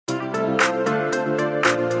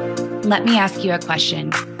Let me ask you a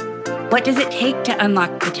question. What does it take to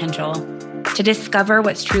unlock potential, to discover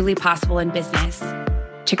what's truly possible in business,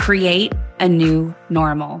 to create a new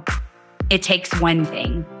normal? It takes one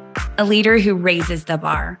thing: a leader who raises the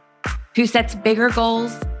bar, who sets bigger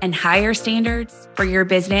goals and higher standards for your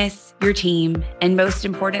business, your team, and most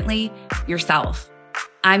importantly, yourself.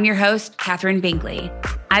 I'm your host, Catherine Bingley.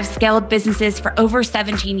 I've scaled businesses for over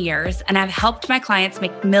 17 years, and I've helped my clients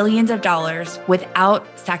make millions of dollars without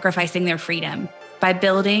sacrificing their freedom by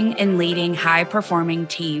building and leading high-performing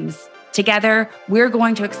teams. Together, we're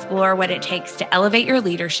going to explore what it takes to elevate your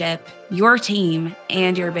leadership, your team,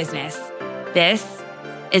 and your business. This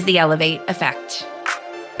is the Elevate Effect.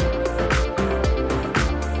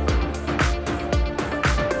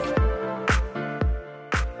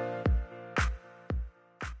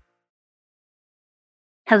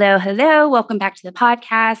 Hello. Welcome back to the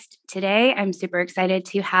podcast. Today, I'm super excited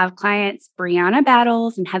to have clients Brianna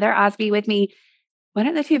Battles and Heather Osby with me. Why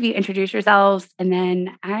don't the two of you introduce yourselves? And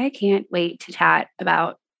then I can't wait to chat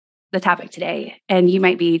about the topic today. And you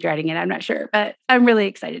might be dreading it, I'm not sure, but I'm really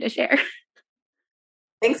excited to share.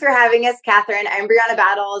 Thanks for having us, Catherine. I'm Brianna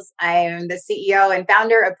Battles. I'm the CEO and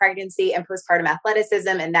founder of Pregnancy and Postpartum Athleticism,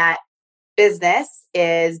 and that business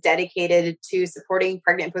is dedicated to supporting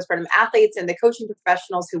pregnant and postpartum athletes and the coaching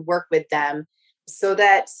professionals who work with them so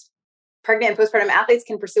that pregnant and postpartum athletes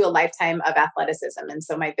can pursue a lifetime of athleticism. And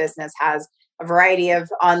so my business has a variety of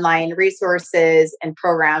online resources and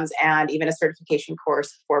programs and even a certification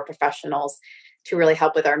course for professionals to really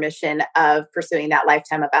help with our mission of pursuing that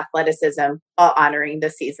lifetime of athleticism while honoring the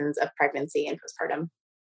seasons of pregnancy and postpartum.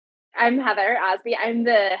 I'm Heather Osby. I'm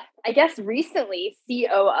recently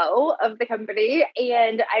COO of the company,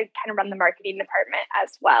 and I kind of run the marketing department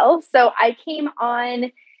as well. So I came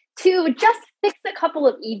on to just fix a couple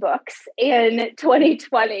of ebooks in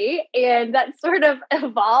 2020, and that sort of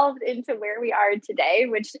evolved into where we are today,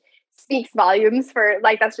 which speaks volumes for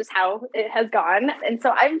that's just how it has gone. And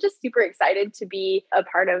so I'm just super excited to be a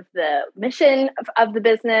part of the mission of the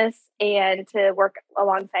business and to work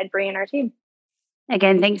alongside Brie and our team.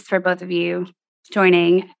 Again, thanks for both of you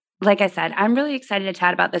joining. Like I said, I'm really excited to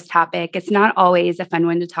chat about this topic. It's not always a fun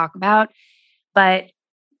one to talk about, but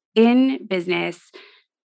in business,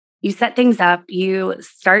 you set things up, you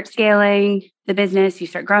start scaling the business, you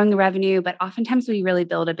start growing the revenue, but oftentimes we really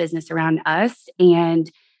build a business around us. And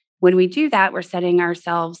when we do that, we're setting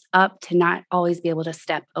ourselves up to not always be able to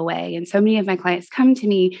step away. And so many of my clients come to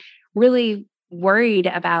me really worried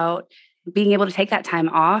about being able to take that time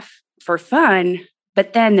off for fun,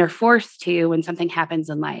 but then they're forced to when something happens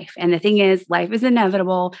in life. And the thing is, life is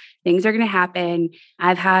inevitable. Things are going to happen.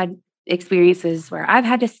 I've had experiences where I've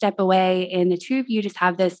had to step away, and the two of you just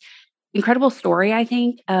have this incredible story, I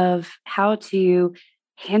think, of how to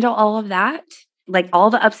handle all of that, like all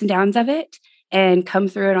the ups and downs of it, and come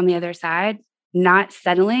through it on the other side, not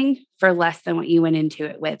settling for less than what you went into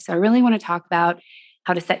it with. So I really want to talk about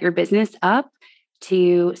how to set your business up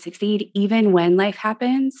to succeed even when life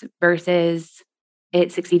happens versus it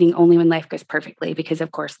succeeding only when life goes perfectly, because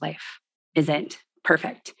of course life isn't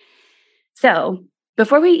perfect. So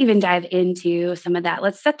before we even dive into some of that,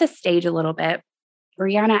 let's set the stage a little bit.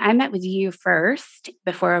 Brianna, I met with you first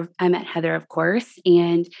before I met Heather, of course.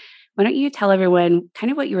 And why don't you tell everyone kind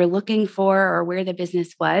of what you were looking for or where the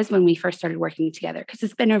business was when we first started working together? Because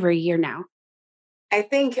it's been over a year now. I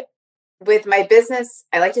think with my business,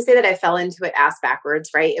 I like to say that I fell into it ass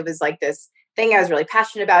backwards, right? It was like this thing I was really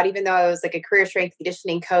passionate about, even though I was like a career strength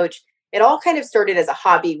conditioning coach. It all kind of started as a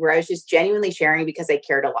hobby where I was just genuinely sharing because I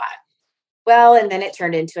cared a lot. Well, and then it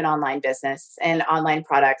turned into an online business and online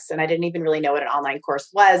products. And I didn't even really know what an online course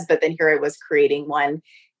was, but then here I was creating one.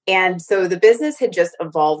 And so the business had just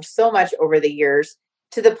evolved so much over the years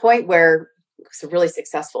to the point where it's a really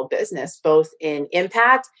successful business, both in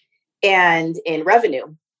impact and in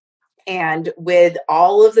revenue. And with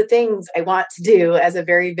all of the things I want to do as a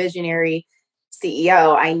very visionary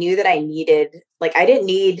CEO, I knew that I didn't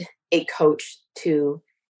need a coach to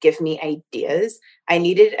give me ideas. I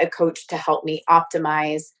needed a coach to help me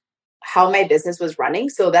optimize how my business was running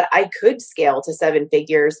so that I could scale to 7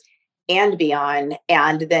 figures and beyond,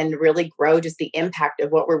 and then really grow just the impact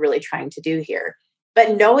of what we're really trying to do here.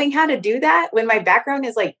 But knowing how to do that when my background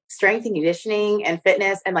is like strength and conditioning and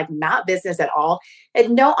fitness and like not business at all,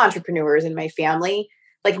 and no entrepreneurs in my family,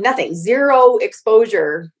 like nothing, zero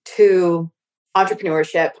exposure to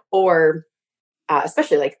entrepreneurship or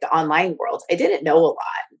especially like the online world. I didn't know a lot.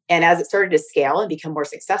 And as it started to scale and become more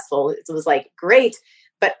successful, it was like, great.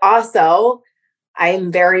 But also I'm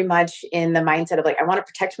very much in the mindset of like, I want to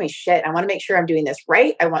protect my shit. I want to make sure I'm doing this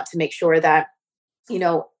right. I want to make sure that,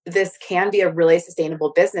 this can be a really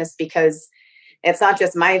sustainable business because it's not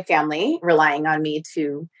just my family relying on me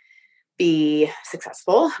to be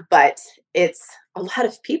successful, but it's a lot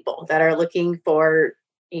of people that are looking for,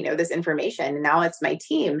 this information. And now it's my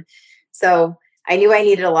team. So I knew I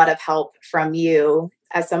needed a lot of help from you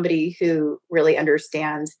as somebody who really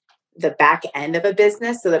understands the back end of a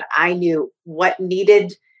business so that I knew what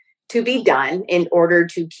needed to be done in order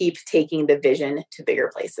to keep taking the vision to bigger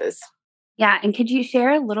places. Yeah. And could you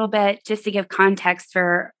share a little bit just to give context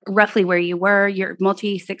for roughly where you were, your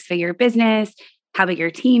multi six-figure business, how big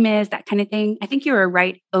your team is, that kind of thing? I think you were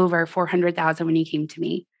right over 400,000 when you came to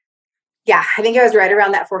me. Yeah, I think I was right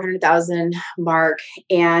around that 400,000 mark.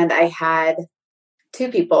 And I had 2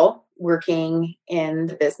 people working in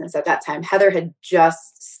the business at that time. Heather had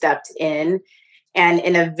just stepped in, and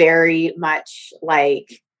in a very much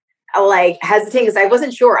like hesitating because I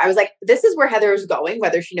wasn't sure. I was like, this is where Heather is going,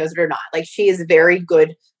 whether she knows it or not. Like, she is very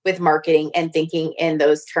good with marketing and thinking in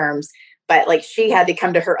those terms. But like, she had to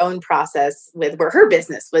come to her own process with where her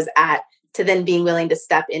business was at to then being willing to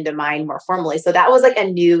step into mine more formally. So that was like a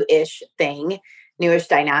newish thing, newish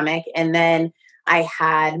dynamic. And then I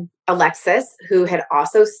had Alexis, who had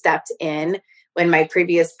also stepped in when my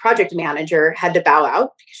previous project manager had to bow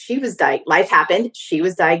out because she was life happened. She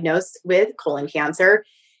was diagnosed with colon cancer.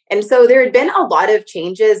 And so there had been a lot of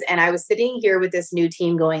changes. And I was sitting here with this new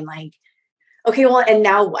team going like, okay, well, and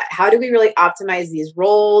now what? How do we really optimize these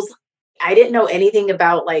roles? I didn't know anything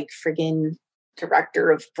about like friggin'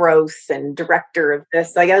 director of growth and director of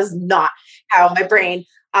this. Like, that was not how my brain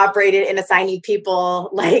operated in assigning people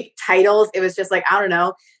like titles. It was just like, I don't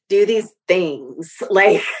know, do these things,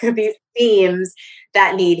 like these themes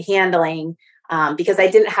that need handling, because I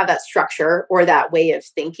didn't have that structure or that way of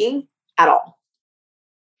thinking at all.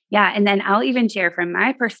 Yeah. And then I'll even share from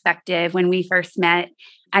my perspective, when we first met,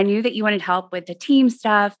 I knew that you wanted help with the team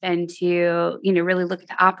stuff and to, really look at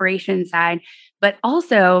the operation side. But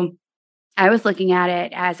also, I was looking at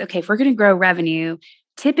it as, okay, if we're going to grow revenue,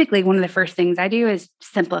 typically one of the first things I do is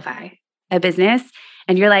simplify a business.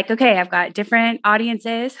 And you're like, okay, I've got different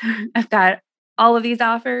audiences. I've got all of these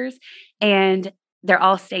offers and they're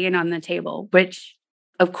all staying on the table, which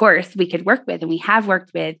of course we could work with and we have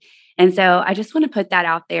worked with. And so I just want to put that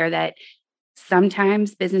out there that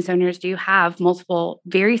sometimes business owners do have multiple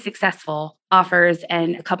very successful offers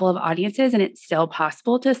and a couple of audiences, and it's still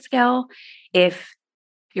possible to scale. If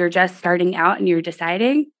you're just starting out and you're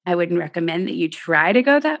deciding, I wouldn't recommend that you try to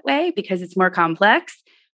go that way because it's more complex.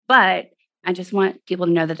 But I just want people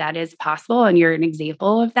to know that that is possible. And you're an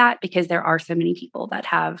example of that because there are so many people that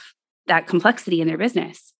have that complexity in their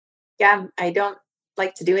business. Yeah, I don't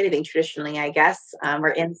like to do anything traditionally, I guess. We're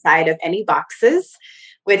inside of any boxes,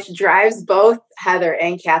 which drives both Heather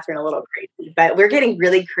and Catherine a little crazy, but we're getting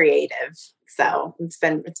really creative. So it's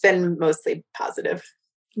been mostly positive.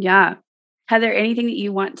 Yeah. Heather, anything that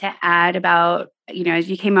you want to add about, as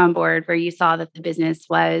you came on board where you saw that the business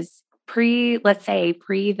was pre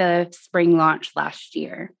the spring launch last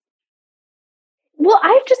year? Well,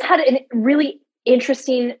 I've just had a really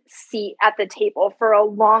interesting seat at the table for a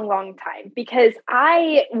long, long time because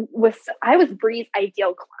I was Bree's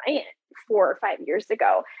ideal client 4 or 5 years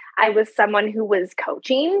ago. I was someone who was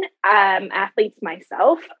coaching athletes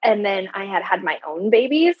myself, and then I had my own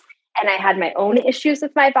babies. And I had my own issues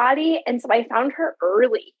with my body. And so I found her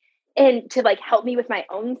early and to like help me with my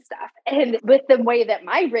own stuff. And with the way that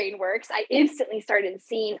my brain works, I instantly started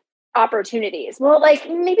seeing opportunities. Well, like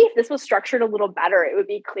maybe if this was structured a little better, it would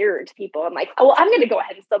be clearer to people. I'm like, oh, well, I'm going to go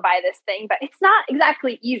ahead and still buy this thing, but it's not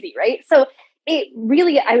exactly easy, right? So it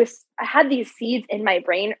really, I had these seeds in my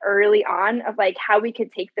brain early on of like how we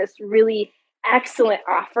could take this really excellent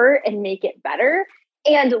offer and make it better.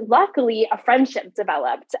 And luckily, a friendship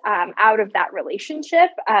developed out of that relationship.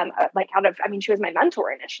 She was my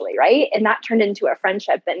mentor initially, right? And that turned into a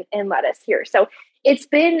friendship and led us here. So it's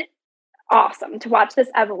been awesome to watch this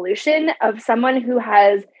evolution of someone who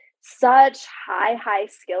has such high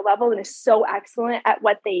skill level and is so excellent at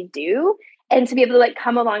what they do. And to be able to like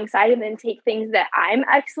come alongside and then take things that I'm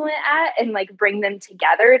excellent at and like bring them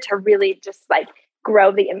together to really just like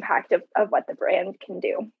grow the impact of what the brand can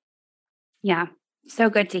do. Yeah.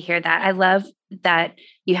 So good to hear that. I love that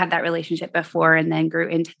you had that relationship before and then grew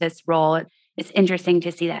into this role. It's interesting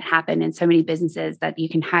to see that happen in so many businesses that you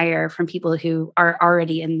can hire from people who are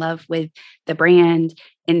already in love with the brand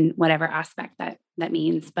in whatever aspect that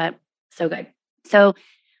means, but so good. So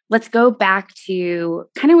let's go back to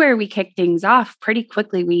kind of where we kicked things off pretty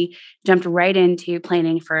quickly. We jumped right into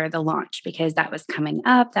planning for the launch because that was coming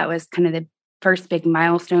up. That was kind of the first big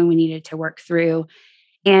milestone we needed to work through.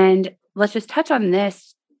 And let's just touch on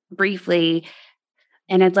this briefly.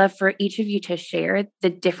 And I'd love for each of you to share the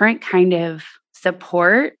different kind of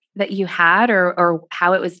support that you had or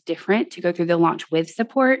how it was different to go through the launch with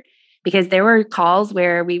support. Because there were calls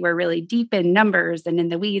where we were really deep in numbers and in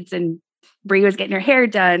the weeds, and Brie was getting her hair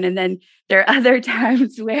done. And then there are other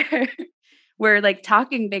times where we're like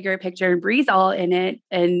talking bigger picture and Brie's all in it.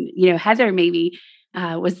 And, Heather maybe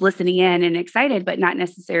was listening in and excited, but not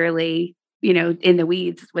necessarily, in the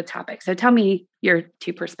weeds with topics. So tell me your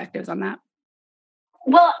two perspectives on that.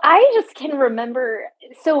 Well, I just can remember.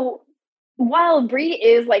 So while Brie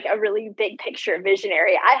is like a really big picture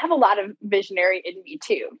visionary, I have a lot of visionary in me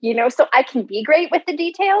too, so I can be great with the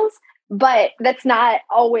details, but that's not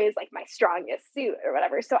always like my strongest suit or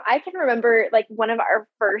whatever. So I can remember like one of our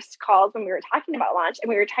first calls when we were talking about launch and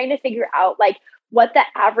we were trying to figure out like what the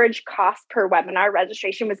average cost per webinar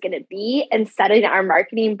registration was going to be and setting our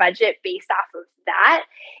marketing budget based off of that.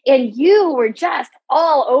 And you were just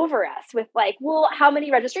all over us with like, well, how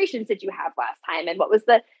many registrations did you have last time? And what was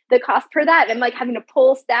the cost per that? And like having to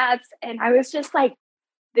pull stats. And I was just like,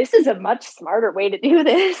 this is a much smarter way to do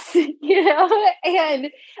this, And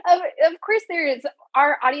of course,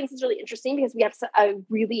 our audience is really interesting because we have a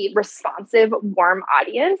really responsive, warm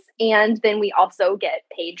audience. And then we also get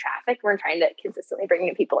paid traffic. We're trying to consistently bring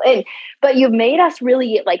new people in. But you've made us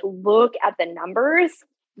really like look at the numbers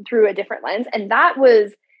through a different lens. And that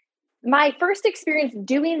was my first experience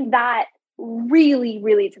doing that really,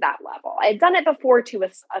 really to that level. I had done it before to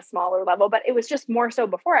a smaller level, but it was just more so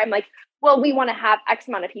before. I'm like, well, we want to have X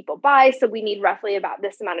amount of people buy. So we need roughly about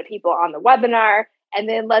this amount of people on the webinar. And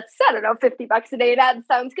then let's, I don't know, $50 a day. That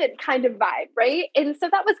sounds good kind of vibe, right? And so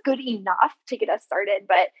that was good enough to get us started.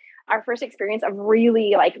 But our first experience of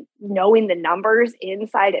really like knowing the numbers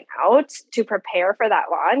inside and out to prepare for that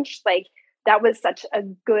launch, like that was such a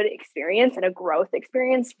good experience and a growth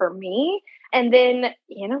experience for me. And then,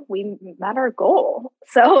 we met our goal.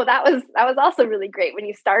 So that was also really great when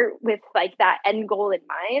you start with like that end goal in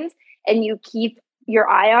mind and you keep your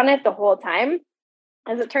eye on it the whole time.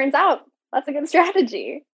 As it turns out, that's a good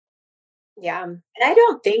strategy. Yeah. And I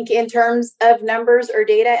don't think in terms of numbers or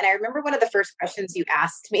data. And I remember one of the first questions you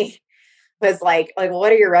asked me was like, well,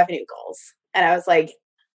 what are your revenue goals? And I was like,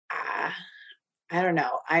 I don't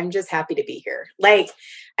know. I'm just happy to be here. Like,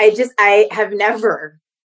 I have never,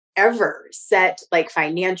 ever set like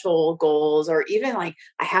financial goals or even like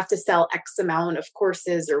I have to sell X amount of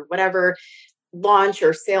courses or whatever, launch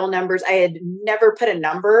or sale numbers. I had never put a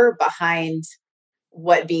number behind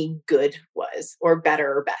what being good was or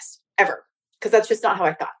better or best ever. Because that's just not how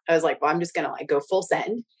I thought. I was like, well, I'm just going to like go full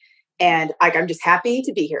send. And like, I'm just happy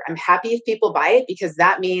to be here. I'm happy if people buy it because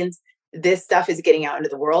that means this stuff is getting out into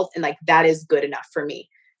the world. And like, that is good enough for me.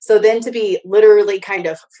 So then to be literally kind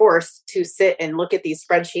of forced to sit and look at these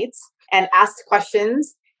spreadsheets and ask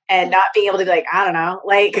questions and not being able to be like, I don't know,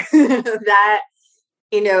 like that,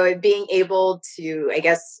 being able to, I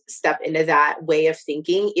guess, step into that way of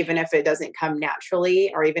thinking, even if it doesn't come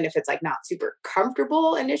naturally, or even if it's like not super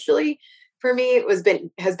comfortable initially for me,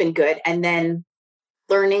 has been good. And then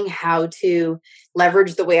learning how to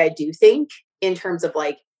leverage the way I do think in terms of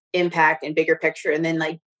like impact and bigger picture. And then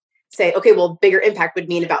like say, okay, well, bigger impact would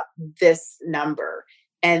mean about this number.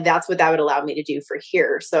 And that's what that would allow me to do for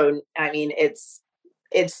here. So, I mean, it's,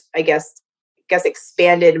 I guess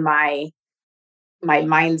expanded my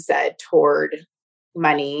mindset toward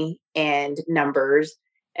money and numbers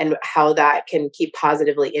and how that can keep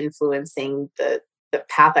positively influencing the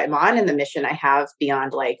path I'm on and the mission I have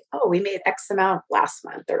beyond like, oh, we made X amount last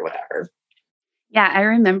month or whatever. Yeah, I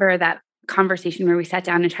remember that conversation where we sat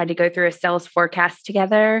down and tried to go through a sales forecast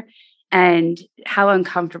together and how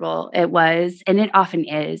uncomfortable it was. And it often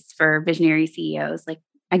is for visionary CEOs. Like,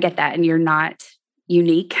 I get that. And you're not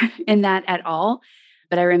unique in that at all.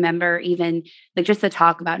 But I remember even like just the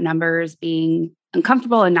talk about numbers being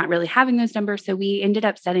uncomfortable and not really having those numbers. So we ended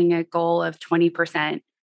up setting a goal of 20%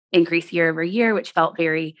 increase year over year, which felt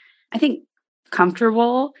very, I think,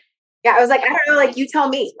 comfortable. Yeah, I was like, I don't know, like you tell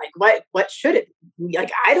me, like what should it be?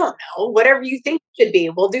 Like, I don't know, whatever you think it should be,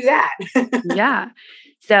 we'll do that. Yeah.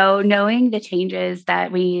 So knowing the changes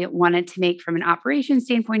that we wanted to make from an operations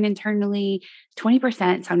standpoint internally,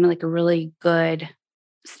 20% sounded like a really good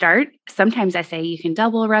start. Sometimes I say you can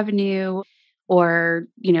double revenue or,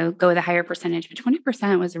 go with a higher percentage, but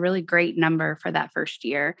 20% was a really great number for that first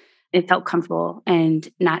year. It felt comfortable and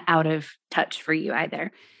not out of touch for you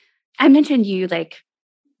either. I mentioned you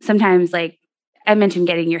sometimes I mentioned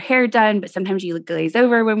getting your hair done, but sometimes you glaze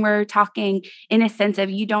over when we're talking in a sense of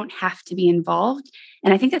you don't have to be involved.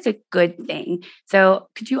 And I think that's a good thing. So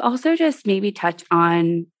could you also just maybe touch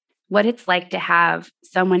on what it's like to have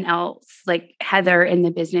someone else like Heather in the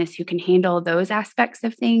business who can handle those aspects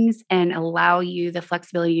of things and allow you the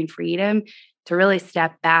flexibility and freedom to really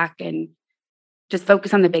step back and just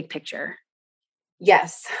focus on the big picture.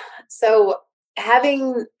 Yes. So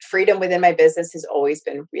having freedom within my business has always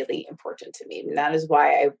been really important to me. And that is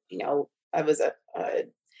why I was a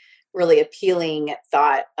really appealing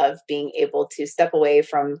thought of being able to step away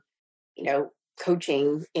from,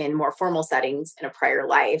 coaching in more formal settings in a prior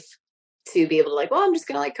life to be able to like, well, I'm just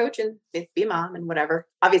going to like coach and be a mom and whatever.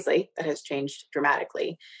 Obviously that has changed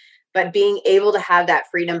dramatically, but being able to have that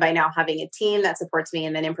freedom by now having a team that supports me.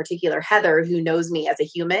 And then in particular, Heather, who knows me as a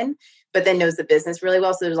human, but then knows the business really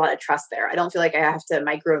well. So there's a lot of trust there. I don't feel like I have to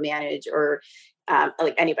micromanage or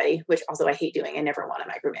like anybody, which also I hate doing. I never want to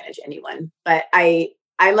micromanage anyone, but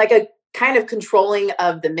I'm like a kind of controlling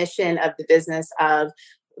of the mission of the business, of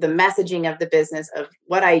the messaging of the business, of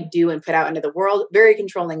what I do and put out into the world, very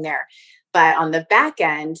controlling there. But on the back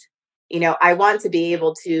end, I want to be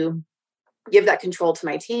able to give that control to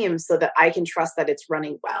my team so that I can trust that it's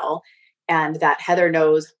running well and that Heather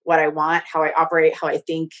knows what I want, how I operate, how I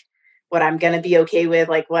think, what I'm going to be okay with,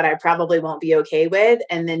 like what I probably won't be okay with.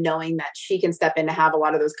 And then knowing that she can step in to have a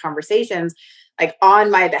lot of those conversations like on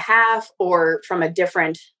my behalf or from a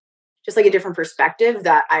different perspective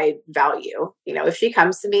that I value. If she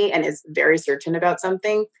comes to me and is very certain about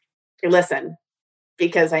something, listen,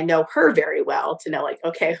 because I know her very well to know like,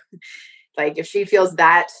 okay, like if she feels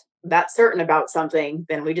that certain about something,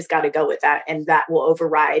 then we just got to go with that. And that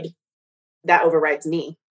overrides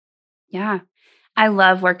me. Yeah. I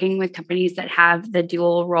love working with companies that have the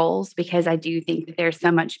dual roles because I do think that there's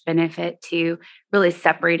so much benefit to really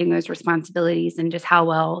separating those responsibilities and just how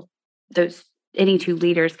well any two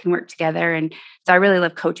leaders can work together. And so I really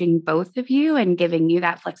love coaching both of you and giving you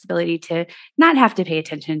that flexibility to not have to pay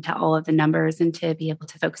attention to all of the numbers and to be able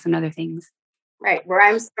to focus on other things. Right. Where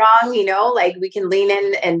I'm strong, like we can lean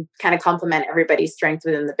in and kind of complement everybody's strength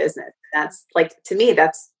within the business. That's like, to me,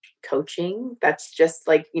 that's coaching. That's just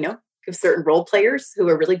like, give certain role players who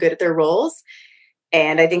are really good at their roles.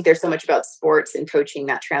 And I think there's so much about sports and coaching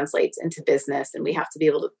that translates into business. And we have to be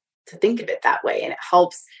able to think of it that way. And it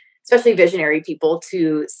helps, especially visionary people,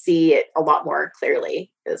 to see it a lot more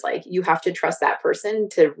clearly. It's like, you have to trust that person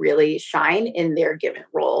to really shine in their given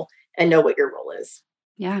role and know what your role is.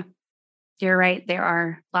 Yeah. You're right. There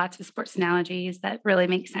are lots of sports analogies that really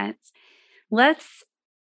make sense. Let's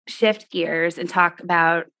shift gears and talk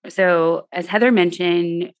about, so as Heather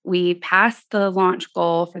mentioned, we passed the launch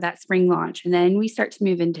goal for that spring launch, and then we start to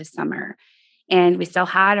move into summer. And we still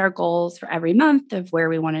had our goals for every month of where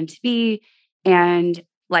we wanted to be. And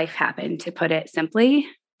life happened, to put it simply.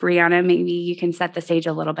 Brianna, maybe you can set the stage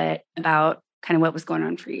a little bit about kind of what was going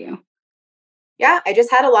on for you. Yeah, I just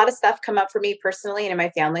had a lot of stuff come up for me personally and in my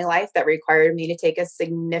family life that required me to take a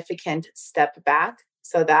significant step back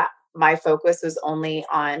so that my focus was only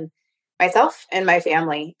on myself and my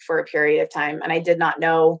family for a period of time. And I did not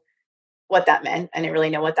know what that meant. I didn't really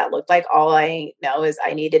know what that looked like. All I know is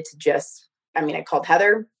I needed to I called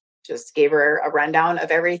Heather, just gave her a rundown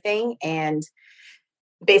of everything and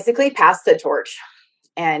basically passed the torch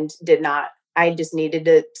and I just needed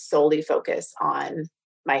to solely focus on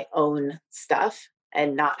my own stuff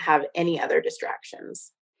and not have any other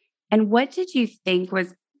distractions. And what did you think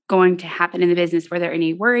was going to happen in the business? Were there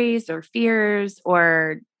any worries or fears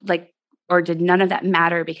or did none of that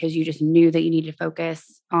matter because you just knew that you needed to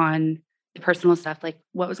focus on the personal stuff? Like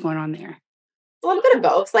what was going on there? A little bit of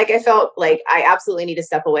both. Like I felt like I absolutely need to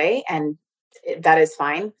step away and that is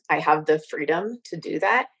fine. I have the freedom to do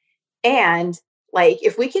that. And like,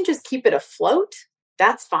 if we can just keep it afloat,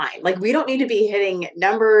 that's fine. Like, we don't need to be hitting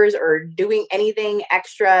numbers or doing anything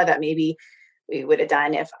extra that maybe we would have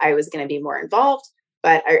done if I was going to be more involved.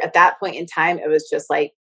 But at that point in time, it was just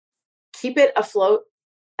like, keep it afloat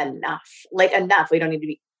enough. Like enough. We don't need to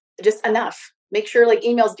be just enough. Make sure like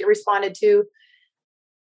emails get responded to,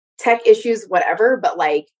 tech issues, whatever, but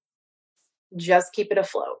like just keep it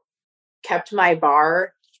afloat. Kept my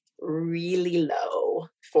bar really low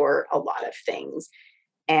for a lot of things.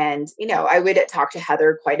 And, I would talk to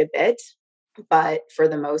Heather quite a bit, but for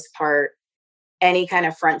the most part, any kind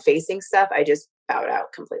of front facing stuff, I just bowed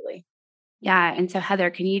out completely. Yeah. And so Heather,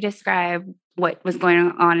 can you describe what was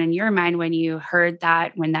going on in your mind when you heard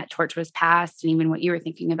that, when that torch was passed, and even what you were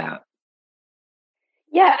thinking about?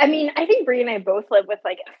 Yeah, I think Brie and I both live with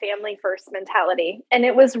like a family first mentality. And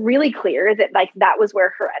it was really clear that like that was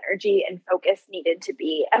where her energy and focus needed to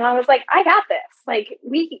be. And I was like, I got this. Like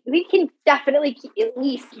we can definitely at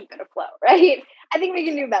least keep it afloat, right? I think we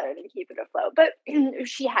can do better than keep it afloat. But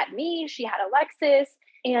she had me, she had Alexis.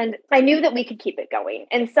 And I knew that we could keep it going.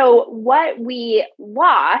 And so what we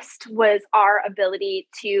lost was our ability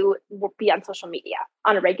to be on social media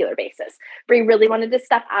on a regular basis. Bree really wanted to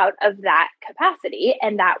step out of that capacity,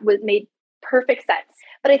 and that was made perfect sense.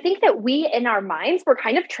 But I think that we in our minds were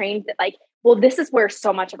kind of trained that like, well, this is where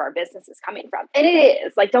so much of our business is coming from. And it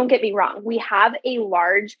is, like, don't get me wrong. We have a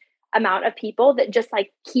large amount of people that just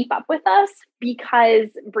like keep up with us because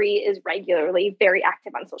Bree is regularly very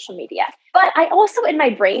active on social media. But I also, in my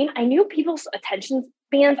brain, I knew people's attention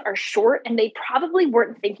spans are short and they probably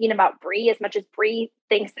weren't thinking about Bree as much as Bree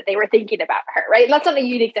thinks that they were thinking about her, right? And that's something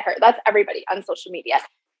unique to her. That's everybody on social media.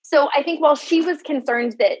 So I think while she was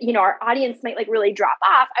concerned that, you know, our audience might like really drop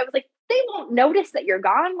off, I was like, they won't notice that you're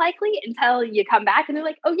gone likely until you come back and they're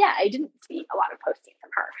like, oh yeah, I didn't see a lot of posting from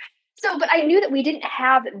her. So, but I knew that we didn't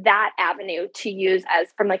have that avenue to use as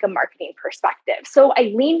from like a marketing perspective. So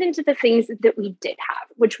I leaned into the things that we did have,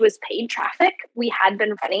 which was paid traffic. We had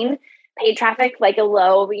been running paid traffic, like a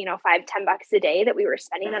low, $5, $10 a day that we were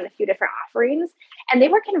spending on a few different offerings, and they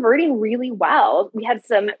were converting really well. We had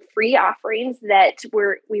some free offerings that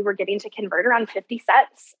we were getting to convert around 50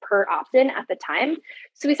 sets per opt-in at the time.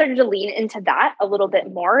 So we started to lean into that a little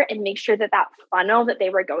bit more and make sure that that funnel that they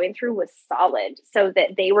were going through was solid so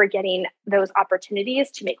that they were getting those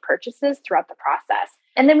opportunities to make purchases throughout the process.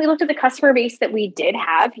 And then we looked at the customer base that we did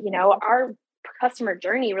have. Our customer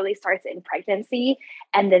journey really starts in pregnancy,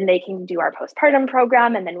 and then they can do our postpartum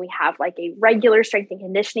program. And then we have like a regular strength and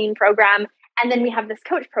conditioning program. And then we have this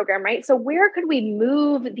coach program, right? So where could we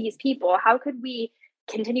move these people? How could we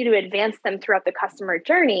continue to advance them throughout the customer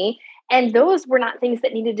journey? And those were not things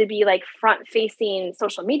that needed to be like front facing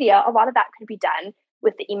social media. A lot of that could be done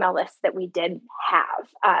with the email lists that we did have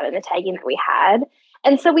and the tagging that we had.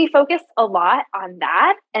 And so we focused a lot on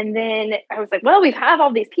that. And then I was like, well, we have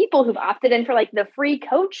all these people who've opted in for like the free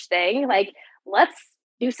coach thing. Like, let's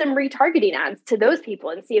do some retargeting ads to those people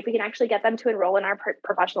and see if we can actually get them to enroll in our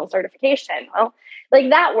professional certification. Well, like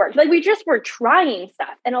that worked. Like we just were trying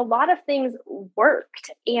stuff and a lot of things worked.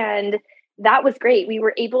 And that was great. We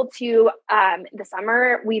were able to, the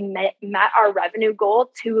summer, we met our revenue goal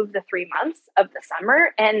 2 of the 3 months of the summer.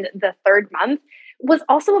 And the third month was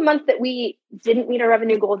also a month that we didn't meet our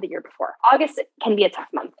revenue goal the year before. August can be a tough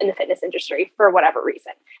month in the fitness industry for whatever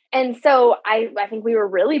reason. And so I think we were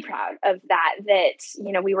really proud of that,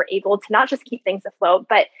 we were able to not just keep things afloat,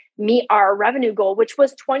 but meet our revenue goal, which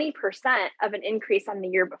was 20% of an increase on the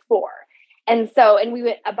year before. And we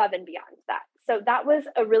went above and beyond that. So that was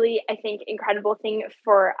a really, I think, incredible thing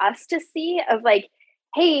for us to see of like,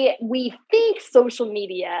 hey, we think social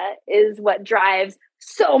media is what drives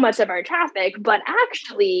so much of our traffic, but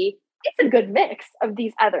actually it's a good mix of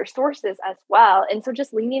these other sources as well. And so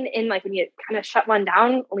just leaning in, like when you kind of shut one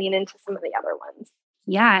down, lean into some of the other ones.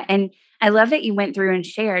 Yeah. And I love that you went through and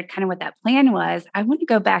shared kind of what that plan was. I want to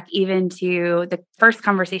go back even to the first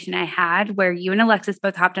conversation I had where you and Alexis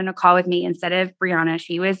both hopped on a call with me instead of Brianna.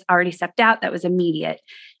 She was already stepped out. That was immediate.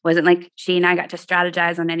 It wasn't like she and I got to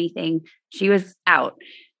strategize on anything. She was out.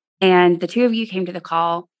 And the two of you came to the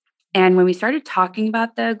call. And when we started talking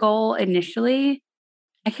about the goal initially,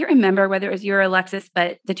 I can't remember whether it was you or Alexis,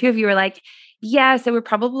 but the two of you were like, yeah, so we're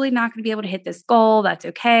probably not going to be able to hit this goal. That's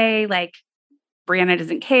okay. Like, Brianna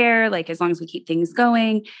doesn't care, like as long as we keep things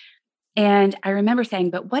going. And I remember saying,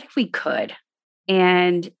 but what if we could?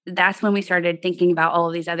 And that's when we started thinking about all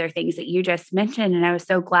of these other things that you just mentioned. And I was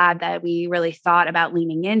so glad that we really thought about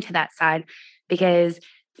leaning into that side because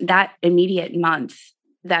that immediate month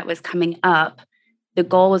that was coming up, the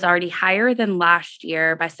goal was already higher than last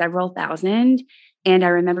year by several thousand. And I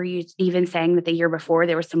remember you even saying that the year before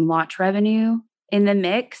there was some launch revenue in the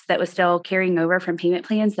mix that was still carrying over from payment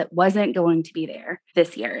plans that wasn't going to be there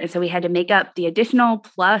this year. And so we had to make up the additional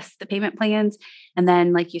plus the payment plans. And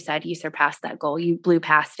then, like you said, you surpassed that goal. You blew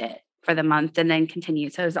past it for the month and then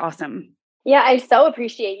continued. So it was awesome. Yeah, I so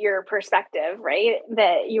appreciate your perspective, right?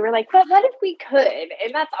 That you were like, but what if we could?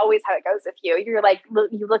 And that's always how it goes with you. You're like,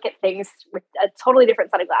 you look at things with a totally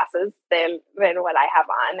different set of glasses than what I have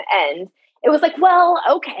on. And it was like, well,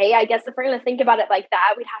 okay, I guess if we're going to think about it like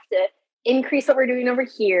that, we'd have to increase what we're doing over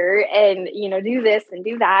here and, do this and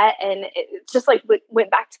do that. And it's just like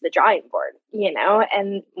went back to the drawing board,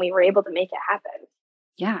 and we were able to make it happen.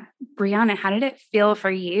 Yeah. Brianna, how did it feel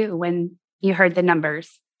for you when you heard the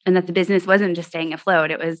numbers and that the business wasn't just staying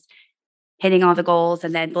afloat? It was hitting all the goals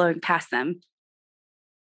and then blowing past them.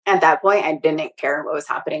 At that point, I didn't care what was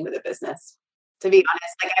happening with the business, to be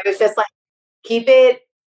honest. Like I was just like, keep it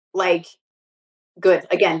like good.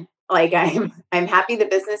 Again, like I'm happy the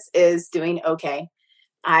business is doing okay.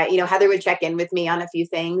 Heather would check in with me on a few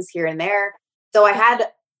things here and there. So I had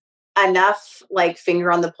enough like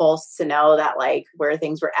finger on the pulse to know that like where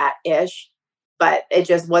things were at ish, but it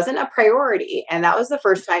just wasn't a priority. And that was the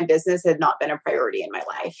first time business had not been a priority in my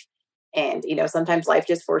life. And, sometimes life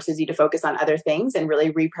just forces you to focus on other things and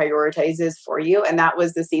really reprioritizes for you. And that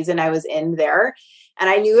was the season I was in there. And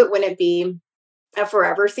I knew it wouldn't be a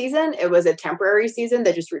forever season. It was a temporary season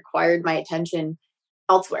that just required my attention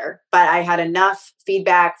elsewhere. But I had enough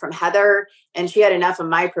feedback from Heather and she had enough of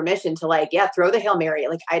my permission to like, yeah, throw the Hail Mary.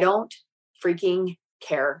 Like, I don't freaking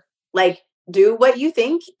care. Like, do what you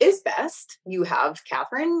think is best. You have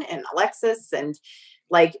Catherine and Alexis, and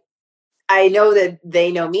like, I know that they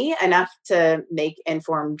know me enough to make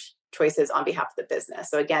informed choices on behalf of the business.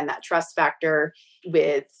 So again, that trust factor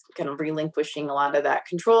with kind of relinquishing a lot of that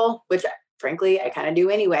control, which frankly, I kind of do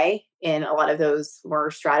anyway in a lot of those more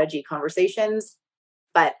strategy conversations.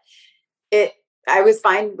 But I was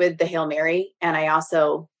fine with the Hail Mary. And I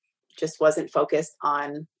also just wasn't focused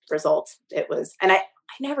on results. It was, and I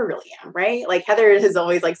never really am, right? Like Heather is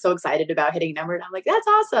always like so excited about hitting a number. And I'm like, that's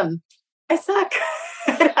awesome. I suck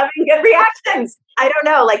at having good reactions. I don't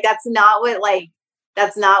know. Like, that's not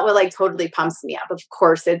what totally pumps me up. Of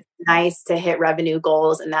course, it's nice to hit revenue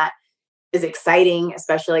goals, and that is exciting,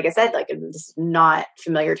 especially like I said, like it's not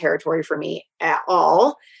familiar territory for me at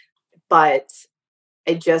all. But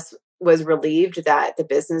I just was relieved that the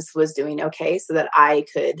business was doing okay so that I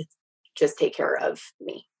could just take care of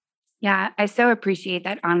me. Yeah, I so appreciate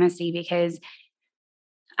that honesty because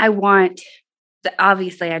I want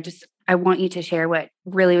I want you to share what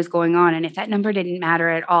really was going on. And if that number didn't matter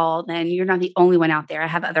at all, then you're not the only one out there. I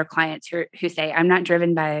have other clients who say, I'm not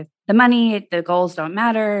driven by the money. The goals don't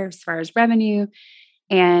matter as far as revenue.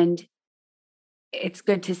 And it's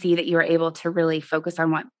good to see that you were able to really focus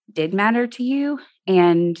on what did matter to you.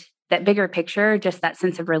 And that bigger picture, just that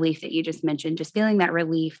sense of relief that you just mentioned, just feeling that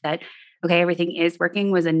relief that, okay, everything is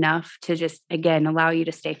working was enough to just, again, allow you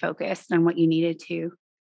to stay focused on what you needed to.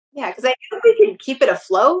 Yeah, because I knew we could keep it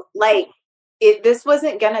afloat. Like, this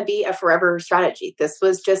wasn't going to be a forever strategy. This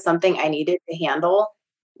was just something I needed to handle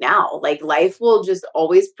now. Like, life will just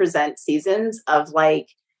always present seasons of like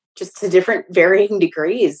just to different varying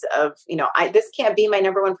degrees of, this can't be my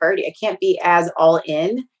number one priority. I can't be as all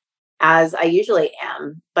in as I usually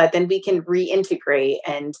am. But then we can reintegrate,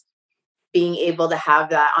 and being able to have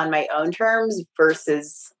that on my own terms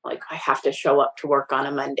versus like I have to show up to work on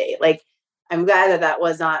a Monday. Like, I'm glad that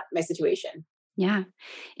was not my situation. Yeah.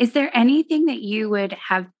 Is there anything that you would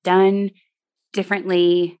have done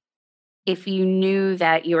differently if you knew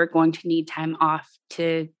that you were going to need time off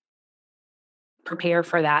to prepare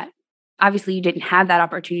for that? Obviously, you didn't have that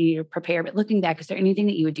opportunity to prepare, but looking back, is there anything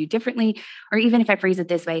that you would do differently? Or even if I phrase it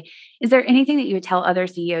this way, is there anything that you would tell other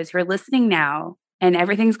CEOs who are listening now and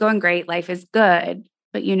everything's going great, life is good,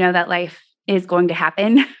 but you know that life is going to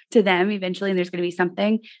happen to them eventually and there's going to be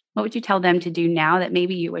something? What would you tell them to do now that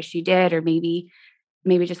maybe you wish you did, or maybe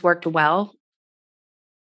just worked well?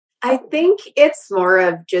 I think it's more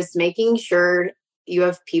of just making sure you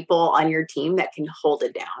have people on your team that can hold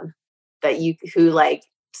it down, who like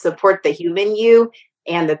support the human you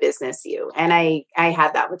and the business you. And I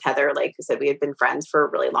had that with Heather. Like I said, we had been friends for a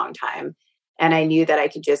really long time. And I knew that I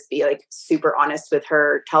could just be like super honest with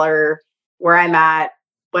her, tell her where I'm at,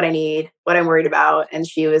 what I need, what I'm worried about. And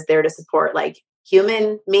she was there to support like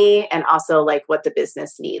human me and also like what the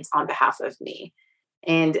business needs on behalf of me.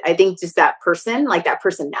 And I think just that person, like that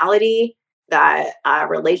personality, that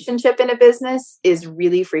relationship in a business is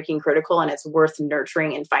really freaking critical. And it's worth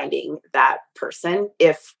nurturing and finding that person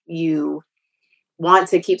if you want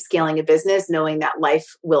to keep scaling a business, knowing that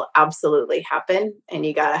life will absolutely happen. And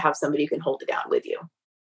you got to have somebody who can hold it down with you.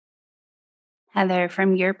 Heather,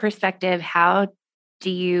 from your perspective, how do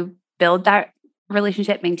you build that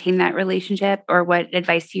relationship, maintain that relationship, or what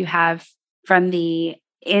advice do you have from the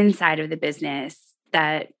inside of the business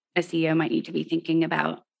that a CEO might need to be thinking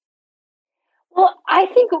about? Well, I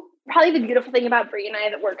think probably the beautiful thing about Brie and I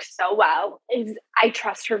that works so well is I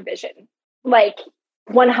trust her vision. Like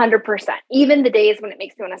 100%. Even the days when it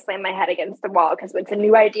makes me want to slam my head against the wall because it's a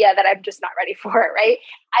new idea that I'm just not ready for, right?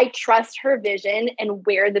 I trust her vision and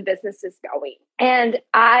where the business is going. And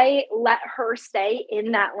I let her stay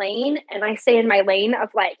in that lane. And I stay in my lane of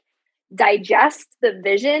like, digest the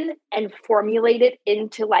vision and formulate it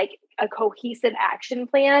into like a cohesive action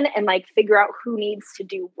plan and like figure out who needs to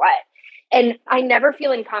do what. And I never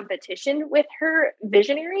feel in competition with her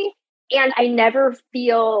visionary. And I never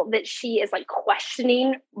feel that she is like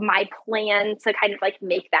questioning my plan to kind of like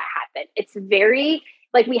make that happen. It's very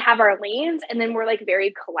like we have our lanes and then we're like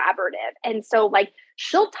very collaborative. And so like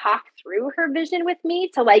she'll talk through her vision with me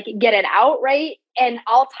to like get it out, right? And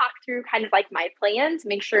I'll talk through kind of like my plan to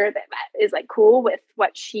make sure that that is like cool with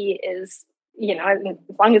what she is, you know, as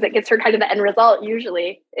long as it gets her kind of the end result,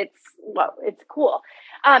 usually it's cool.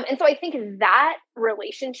 And so I think that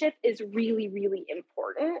relationship is really, really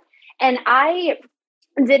important. And I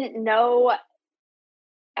didn't know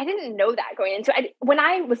that going into it. When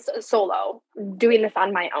I was solo doing this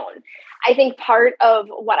on my own, I think part of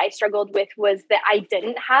what I struggled with was that I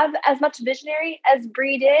didn't have as much visionary as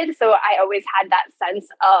Bree did. So I always had that sense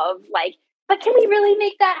of like, but can we really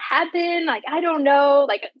make that happen? Like, I don't know,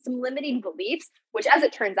 like some limiting beliefs, which as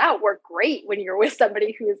it turns out work great when you're with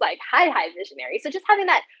somebody who is like high visionary. So just having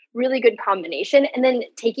that really good combination and then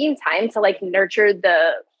taking time to like nurture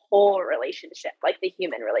the whole relationship, like the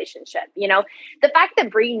human relationship, you know, the fact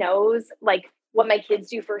that Bree knows like what my kids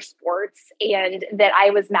do for sports and that I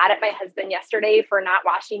was mad at my husband yesterday for not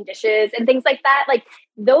washing dishes and things like that. Like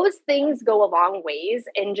those things go a long ways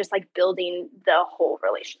in just like building the whole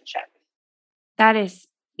relationship. That is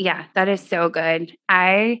so good.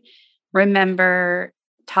 I remember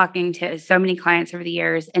talking to so many clients over the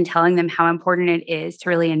years and telling them how important it is to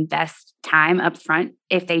really invest time up front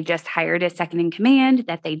if they just hired a second in command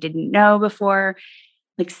that they didn't know before.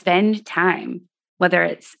 Like spend time, whether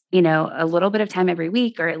it's, you know, a little bit of time every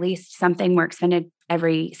week or at least something more extended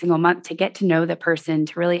every single month to get to know the person,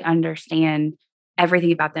 to really understand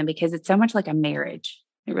everything about them, because it's so much like a marriage.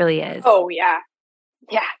 It really is. Oh, yeah.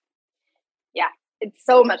 Yeah. Yeah. It's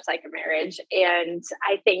so much like a marriage. And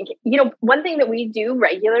I think, you know, one thing that we do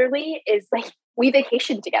regularly is like we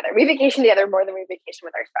vacation together. We vacation together more than we vacation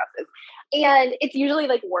with our spouses. And it's usually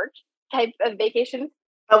like work type of vacation.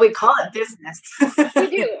 But we call it business. We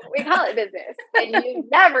do. We call it business. And you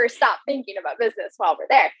never stop thinking about business while we're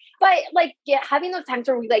there. But like having those times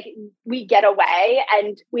where we get away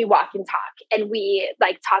and we walk and talk and we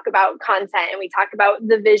like talk about content and we talk about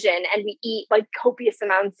the vision and we eat like copious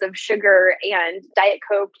amounts of sugar and Diet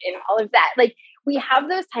Coke and all of that. Like we have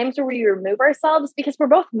those times where we remove ourselves because we're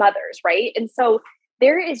both mothers, right? And so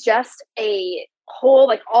there is just a whole,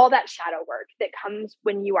 like all that shadow work that comes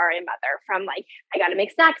when you are a mother, from like, I got to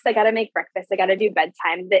make snacks, I got to make breakfast, I got to do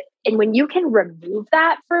bedtime. And when you can remove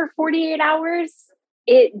that for 48 hours,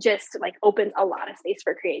 it just like opens a lot of space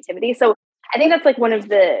for creativity. So I think that's like one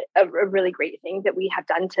of a really great thing that we have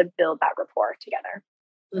done to build that rapport together.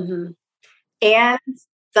 Mm-hmm. And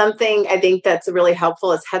something I think that's really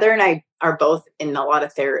helpful is Heather and I are both in a lot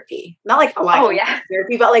of therapy. Not like a lot of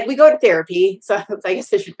therapy, but like we go to therapy. So I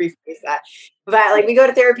guess I should rephrase that. But like we go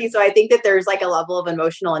to therapy. So I think that there's like a level of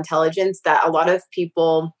emotional intelligence that a lot of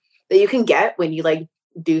people that you can get when you like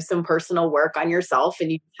do some personal work on yourself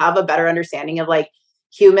and you have a better understanding of like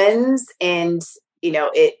humans. And, you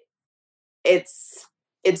know, it's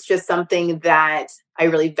just something that I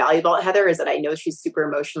really value about Heather is that I know she's super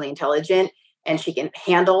emotionally intelligent and she can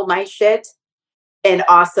handle my shit. And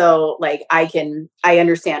also like I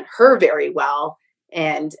understand her very well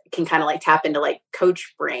and can kind of like tap into like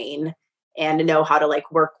coach brain and know how to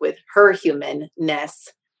like work with her humanness,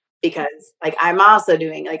 because like I'm also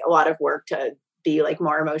doing like a lot of work to be like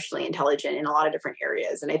more emotionally intelligent in a lot of different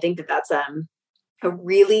areas. And I think that that's a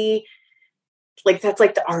really like, that's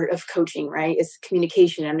like the art of coaching, right? Is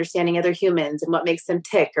communication, understanding other humans and what makes them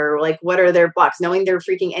tick, or like, what are their blocks, knowing their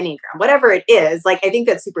freaking Enneagram, whatever it is. Like, I think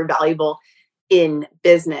that's super valuable in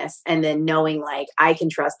business. And then knowing like, I can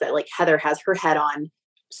trust that like Heather has her head on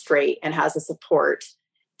straight and has the support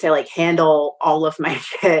to like handle all of my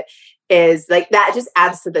shit, is like, that just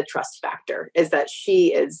adds to the trust factor, is that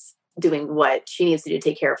she is doing what she needs to do to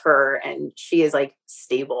take care of her. And she is like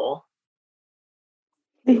stable.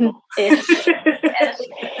 Ish.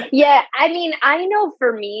 Yeah. I mean, I know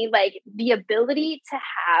for me, like the ability to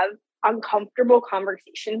have uncomfortable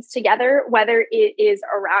conversations together, whether it is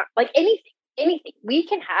around like anything, we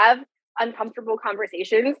can have uncomfortable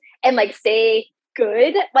conversations and like stay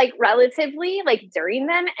good, like relatively like during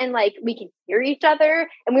them. And like, we can hear each other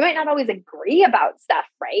and we might not always agree about stuff.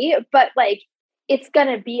 Right. But like, it's going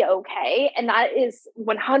to be okay. And that is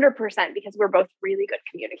 100% because we're both really good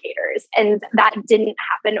communicators. And that didn't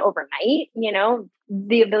happen overnight. You know,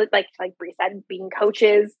 the ability, like Bree said, being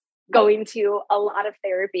coaches, going to a lot of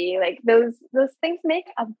therapy, like those things make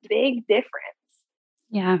a big difference.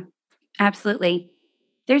 Yeah, absolutely.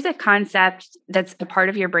 There's a concept that's a part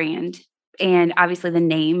of your brand, and obviously the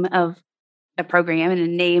name of a program and the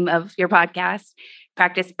name of your podcast,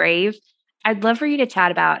 Practice Brave. I'd love for you to chat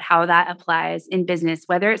about how that applies in business,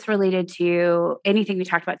 whether it's related to anything we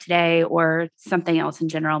talked about today or something else in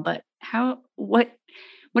general. But what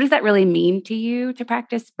What does that really mean to you to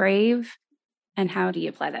practice brave? And how do you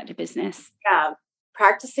apply that to business? Yeah.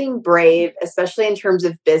 Practicing brave, especially in terms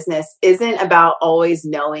of business, isn't about always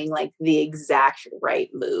knowing like the exact right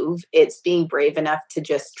move. It's being brave enough to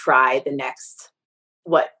just try the next,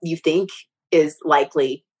 what you think is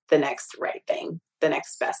likely the next right thing, the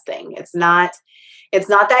next best thing. It's not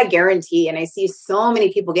that guarantee. And I see so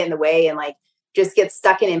many people get in the way and like just get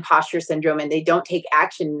stuck in imposter syndrome and they don't take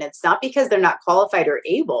action. And it's not because they're not qualified or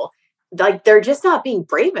able, like they're just not being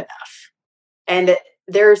brave enough. And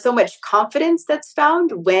there's so much confidence that's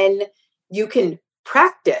found when you can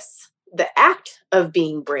practice the act of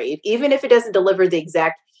being brave, even if it doesn't deliver the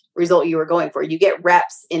exact result you were going for. You get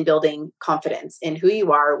reps in building confidence in who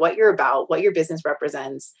you are, what you're about, what your business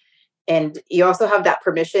represents. And you also have that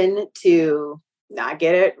permission to not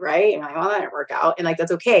get it right. And like, well, that didn't work out. And like,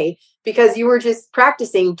 that's okay because you were just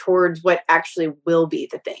practicing towards what actually will be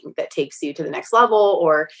the thing that takes you to the next level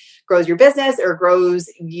or grows your business or grows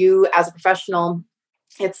you as a professional.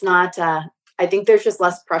 It's not, I think there's just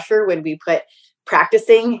less pressure when we put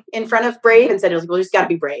practicing in front of brave instead of, well, you just got to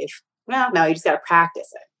be brave. Well, no, you just got to practice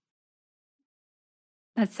it.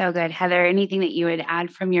 That's so good. Heather, anything that you would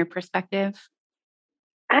add from your perspective?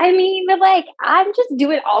 I mean, like, I'm just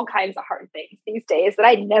doing all kinds of hard things these days that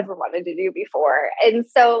I never wanted to do before. And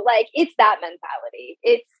so like, it's that mentality.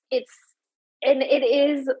 And it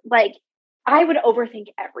is like, I would overthink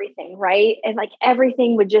everything, right? And like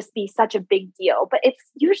everything would just be such a big deal, but it's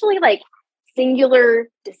usually like singular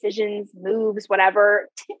decisions, moves, whatever,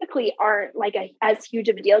 typically aren't like as huge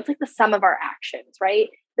of a deal. It's like the sum of our actions, right?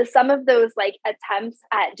 The sum of those like attempts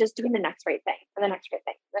at just doing the next right thing and the next right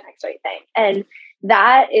thing, the next right thing. And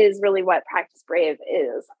that is really what Practice Brave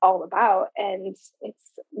is all about. And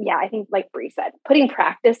it's, yeah, I think like Bree said, putting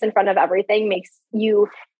practice in front of everything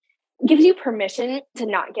gives you permission to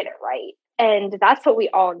not get it right. And that's what we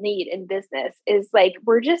all need in business is like,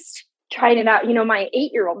 we're just trying it out. You know, my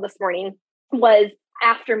 8-year-old this morning was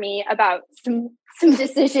after me about some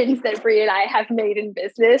decisions that Bree and I have made in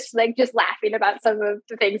business, like just laughing about some of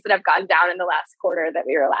the things that have gone down in the last quarter that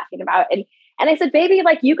we were laughing about. And I said, baby,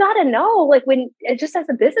 like, you got to know, like, when just as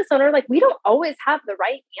a business owner, like, we don't always have the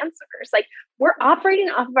right answers. Like, we're operating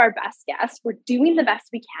off of our best guess. We're doing the best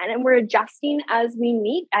we can, and we're adjusting as we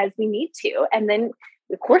need to. And then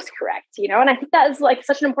the course correct, you know? And I think that is like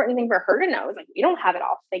such an important thing for her to know is like, we don't have it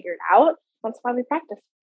all figured out. That's why we practice.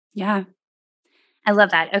 Yeah. I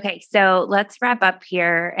love that. Okay. So let's wrap up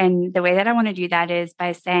here. And the way that I want to do that is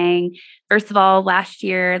by saying, first of all, last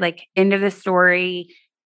year, like end of the story,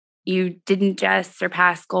 you didn't just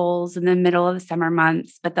surpass goals in the middle of the summer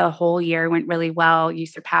months, but the whole year went really well. You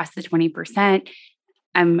surpassed the 20%.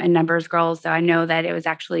 I'm a numbers girl, so I know that it was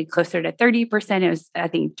actually closer to 30%. It was, I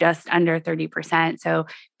think, just under 30%. So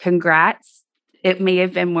congrats. It may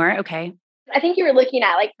have been more. Okay. I think you were looking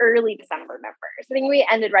at like early December numbers. I think we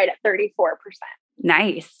ended right at 34%.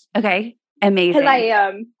 Nice. Okay. Amazing. Because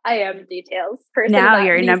I am details person. Now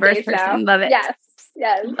you're a numbers person. Now. Love it. Yes.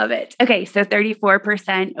 Love it. Okay. So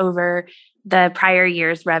 34% over the prior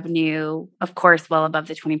year's revenue, of course, well above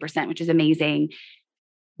the 20%, which is amazing.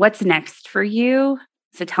 What's next for you?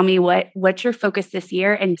 So tell me what's your focus this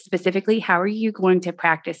year, and specifically, how are you going to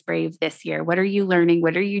practice Brave this year? What are you learning?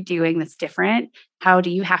 What are you doing that's different? How do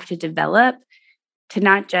you have to develop to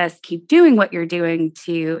not just keep doing what you're doing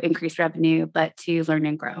to increase revenue, but to learn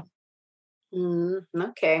and grow?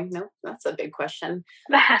 Okay. No, that's a big question.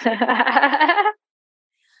 I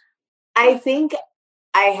think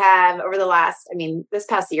I have over this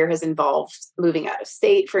past year has involved moving out of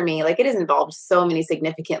state for me. Like, it has involved so many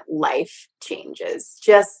significant life changes,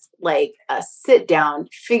 just like a sit down,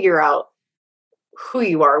 figure out who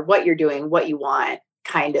you are, what you're doing, what you want,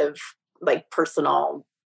 kind of like personal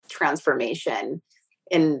transformation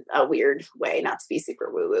in a weird way, not to be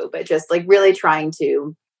super woo woo, but just like really trying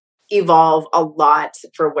to evolve a lot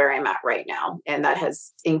for where I'm at right now. And that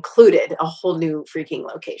has included a whole new freaking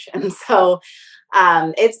location. So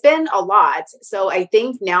it's been a lot. So I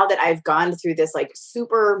think now that I've gone through this like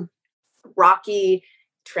super rocky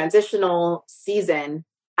transitional season,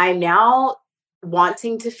 I'm now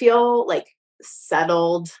wanting to feel like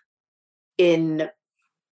settled in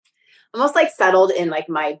like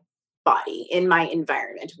my body, in my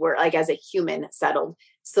environment, where like as a human settled.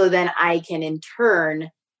 So then I can in turn,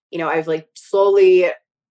 you know, I've like slowly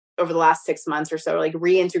over the last 6 months or so, like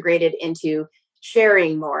reintegrated into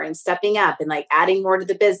sharing more and stepping up and like adding more to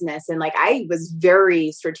the business. And like, I was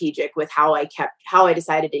very strategic with how I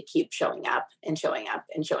decided to keep showing up and showing up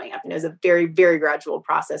and showing up. And it was a very, very gradual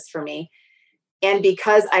process for me. And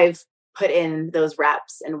because I've put in those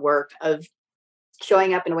reps and work of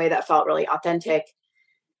showing up in a way that felt really authentic,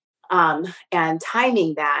 and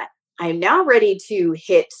timing that, I'm now ready to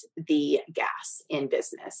hit the gas in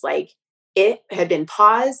business. Like it had been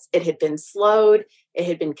paused, it had been slowed, it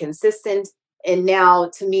had been consistent. And now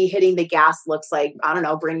to me, hitting the gas looks like, I don't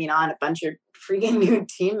know, bringing on a bunch of freaking new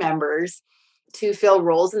team members to fill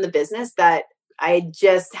roles in the business that I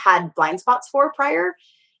just had blind spots for prior.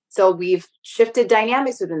 So we've shifted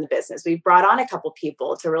dynamics within the business. We've brought on a couple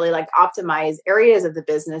people to really like optimize areas of the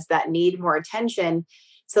business that need more attention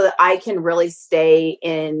so that I can really stay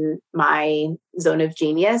in my zone of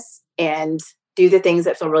genius and do the things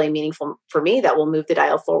that feel really meaningful for me that will move the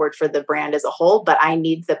dial forward for the brand as a whole. But I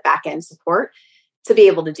need the back end support to be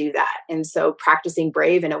able to do that. And so practicing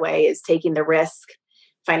brave in a way is taking the risk,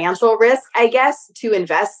 financial risk, I guess, to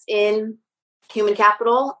invest in human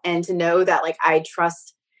capital and to know that like I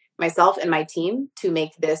trust myself and my team to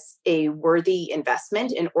make this a worthy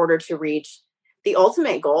investment in order to reach the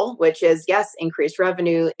ultimate goal, which is, yes, increased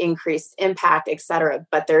revenue, increased impact, et cetera.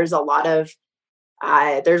 But there's a lot of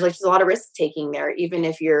just a lot of risk taking there, even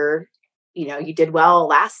if you did well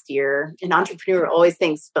last year. An entrepreneur always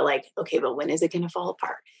thinks, but like, okay, but when is it going to fall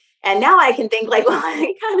apart? And now I can think like, well,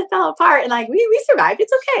 it kind of fell apart and like, we survived.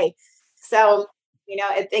 It's okay. So,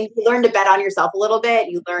 I think you learn to bet on yourself a little bit.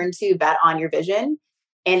 You learn to bet on your vision.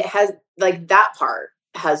 And it has like that part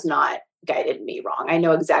has not guided me wrong. I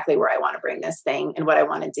know exactly where I want to bring this thing and what I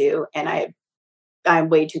want to do. And I'm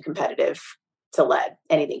way too competitive to let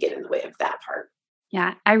anything get in the way of that part.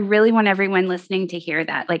 Yeah, I really want everyone listening to hear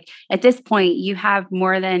that. Like at this point, you have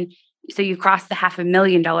so you crossed the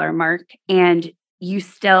 $500,000 mark and you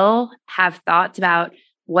still have thoughts about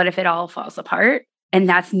what if it all falls apart? And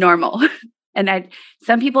that's normal. And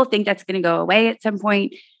some people think that's going to go away at some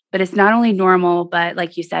point, but it's not only normal, but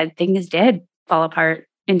like you said, things did fall apart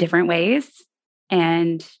in different ways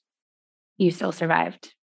and you still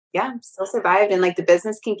survived. Yeah, still survived. And like the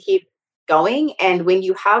business can keep going. And when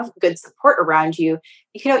you have good support around you,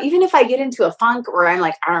 even if I get into a funk where I'm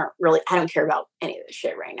like, I don't care about any of this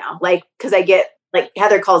shit right now. Like, cause I get like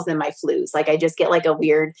Heather calls them my flus. Like I just get like a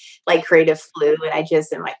weird, like creative flu and I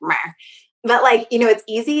just am like, meh. But like, it's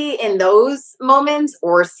easy in those moments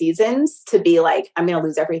or seasons to be like, I'm going to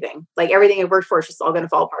lose everything. Like everything I worked for is just all going to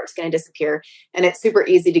fall apart. It's going to disappear. And it's super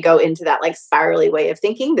easy to go into that like spirally way of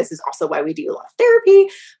thinking. This is also why we do a lot of therapy.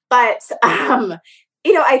 But,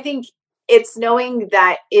 I think it's knowing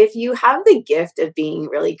that if you have the gift of being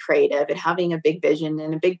really creative and having a big vision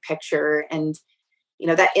and a big picture and,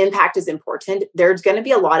 that impact is important, there's going to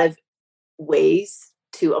be a lot of ways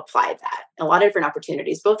to apply that. A lot of different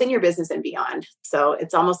opportunities, both in your business and beyond. So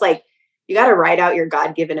it's almost like you got to write out your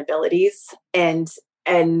God-given abilities and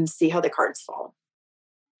see how the cards fall.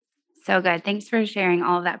 So good. Thanks for sharing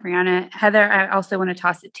all of that, Brianna. Heather, I also want to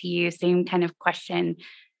toss it to you. Same kind of question.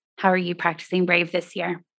 How are you practicing brave this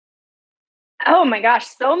year? Oh my gosh,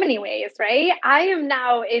 so many ways, right? I am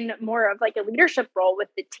now in more of like a leadership role with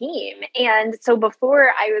the team. And so before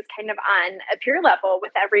I was kind of on a peer level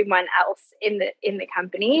with everyone else in the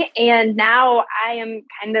company. And now I am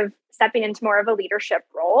kind of stepping into more of a leadership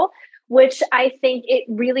role, which I think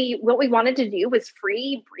what we wanted to do was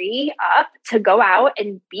free Bree up to go out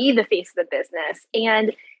and be the face of the business.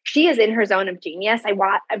 And she is in her zone of genius. I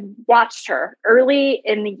watched her early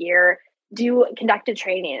in the year conducted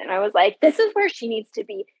training. And I was like, this is where she needs to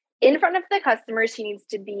be in front of the customers. She needs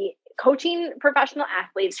to be coaching professional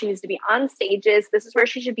athletes. She needs to be on stages. This is where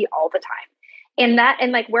she should be all the time.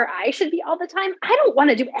 And like where I should be all the time, I don't want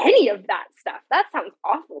to do any of that stuff. That sounds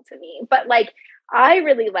awful to me. But like, I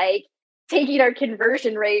really like taking our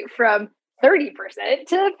conversion rate from 30%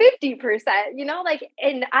 to 50%,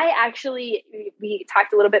 and we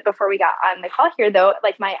talked a little bit before we got on the call here though,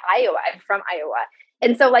 like I'm from Iowa.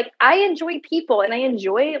 And so like, I enjoy people and I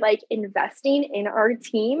enjoy like investing in our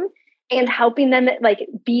team and helping them like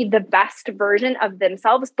be the best version of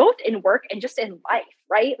themselves, both in work and just in life,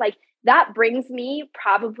 right? Like that brings me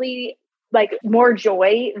probably like more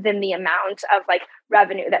joy than the amount of like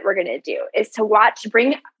revenue that we're going to do is to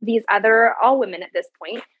bring these all women at this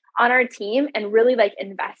point on our team and really like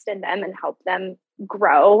invest in them and help them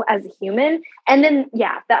grow as a human. And then,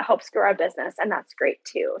 that helps grow our business. And that's great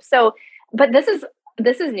too. So, but this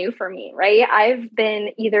is new for me, right? I've been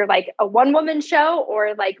either like a one-woman show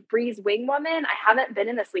or like Bree's wing woman. I haven't been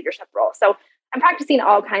in this leadership role. So I'm practicing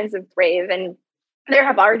all kinds of brave. And there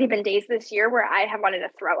have already been days this year where I have wanted to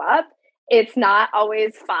throw up. It's not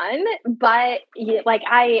always fun, but like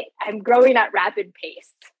I'm growing at rapid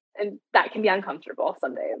pace and that can be uncomfortable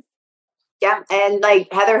some days. Yeah. And like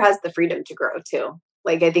Heather has the freedom to grow too.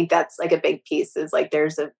 Like, I think that's like a big piece is like,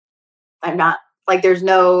 there's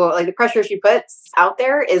no, like the pressure she puts out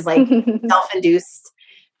there is like self-induced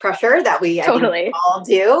pressure that I think we all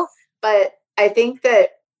do. But I think that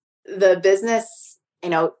the business,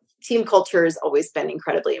 team culture has always been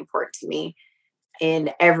incredibly important to me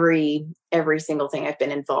in every single thing I've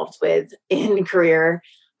been involved with in career.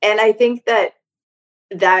 And I think that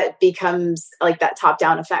becomes like that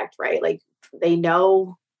top-down effect, right? Like they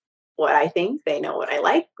know what I think, they know what I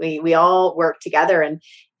like. We all work together and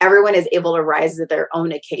everyone is able to rise to their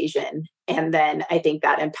own occasion. And then I think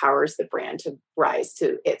that empowers the brand to rise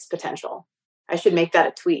to its potential. I should make that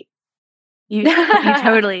a tweet. You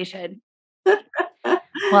totally should.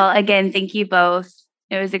 Well, again, thank you both.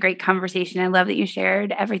 It was a great conversation. I love that you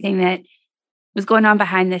shared everything that was going on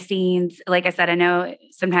behind the scenes. Like I said, I know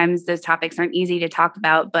sometimes those topics aren't easy to talk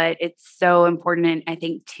about, but it's so important, I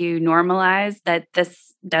think, to normalize that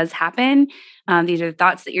this does happen. These are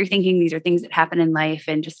thoughts that you're thinking. These are things that happen in life.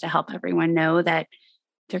 And just to help everyone know that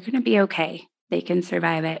they're going to be okay. They can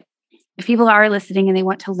survive it. If people are listening and they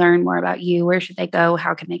want to learn more about you, where should they go?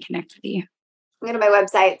 How can they connect with you? Go to my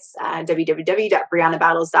websites,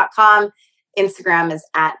 www.briannabattles.com. Instagram is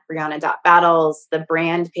at brianna.battles. The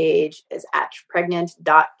brand page is at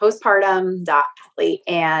pregnant.postpartum.athlete.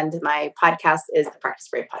 And my podcast is the Practice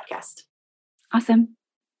Brave Podcast. Awesome.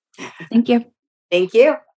 Thank you. Thank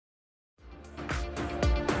you.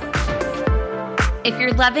 If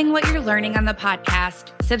you're loving what you're learning on the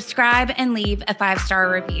podcast, subscribe and leave a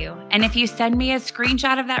 5-star review. And if you send me a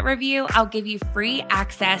screenshot of that review, I'll give you free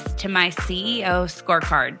access to my CEO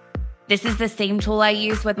scorecard. This is the same tool I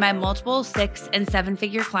use with my multiple 6- and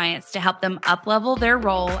 7-figure clients to help them up-level their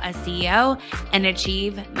role as CEO and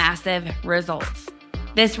achieve massive results.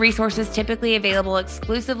 This resource is typically available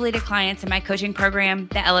exclusively to clients in my coaching program,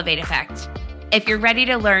 The Elevate Effect. If you're ready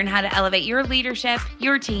to learn how to elevate your leadership,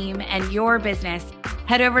 your team, and your business,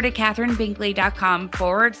 head over to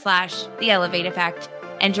katherinebinkley.com/The Elevate Effect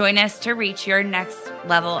and join us to reach your next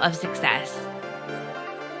level of success.